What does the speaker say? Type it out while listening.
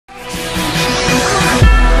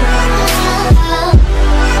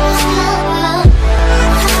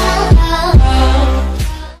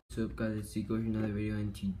Tiko with another video,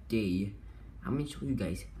 and today I'm gonna show you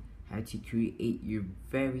guys how to create your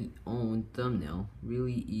very own thumbnail.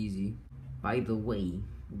 Really easy. By the way,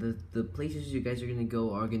 the places you guys are gonna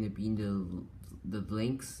go are gonna be in the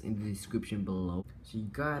links in the description below. So you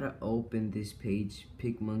gotta open this page,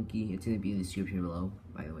 pick monkey. It's gonna be in the description below,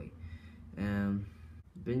 by the way.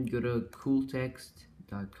 Then go to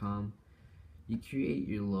cooltext.com. You create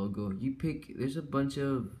your logo. You pick. There's a bunch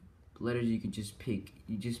of letters you can just pick.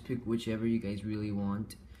 You just pick whichever you guys really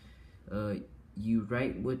want. You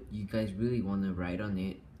write what you guys really want to write on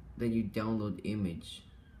it. Then you download image.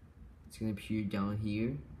 It's gonna appear down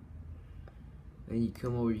here. Then you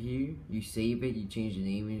come over here. You save it. You change the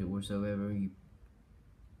name or whatsoever. You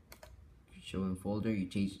show in folder. You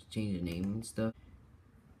change the name and stuff.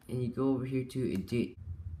 And you go over here to edit.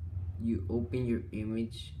 You open your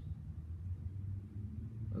image.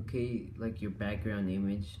 Okay, like your background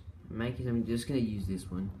image. In my case, I'm just gonna use this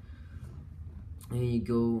one. And you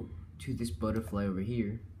go to this butterfly over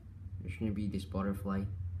here. There's gonna be this butterfly.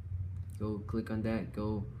 Go click on that.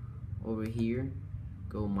 Go over here.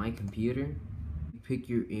 Go my computer. Pick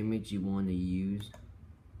your image you want to use.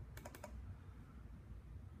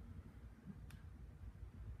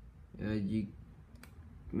 You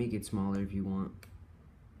make it smaller if you want.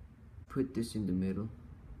 Put this in the middle.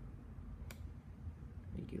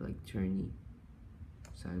 Make it like turny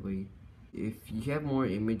sideways. If you have more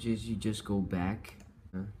images, you just go back.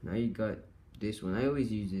 Now you got this one. I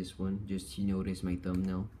always use this one just to notice my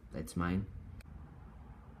thumbnail. That's mine.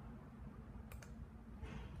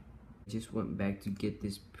 Just went back to get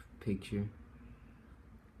this picture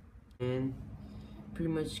and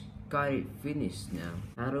pretty much got it finished now.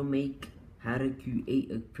 How to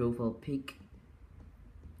create a profile pic.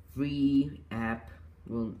 Free app,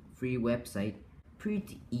 well, free website.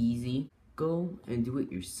 Pretty easy. Go and do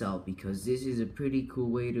it yourself because this is a pretty cool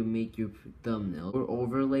way to make your thumbnail or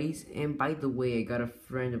overlays. And by the way, I got a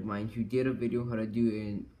friend of mine who did a video how to do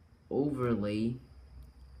an overlay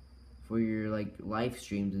for your like live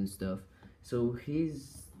streams and stuff. So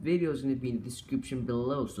his video is going to be in the description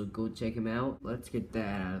below, so go check him out. Let's get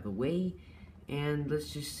that out of the way and let's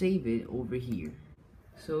just save it over here.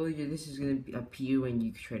 So yeah, this is going to appear when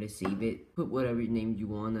you try to save it. Put whatever name you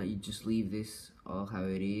want. You just leave this all how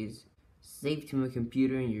it is. Save to my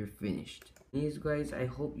computer and you're finished. Anyways guys, I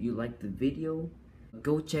hope you liked the video.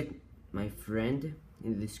 Go check my friend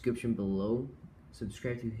in the description below.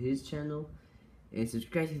 Subscribe to his channel and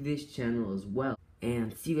subscribe to this channel as well.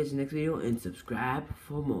 And see you guys in the next video and subscribe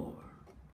for more.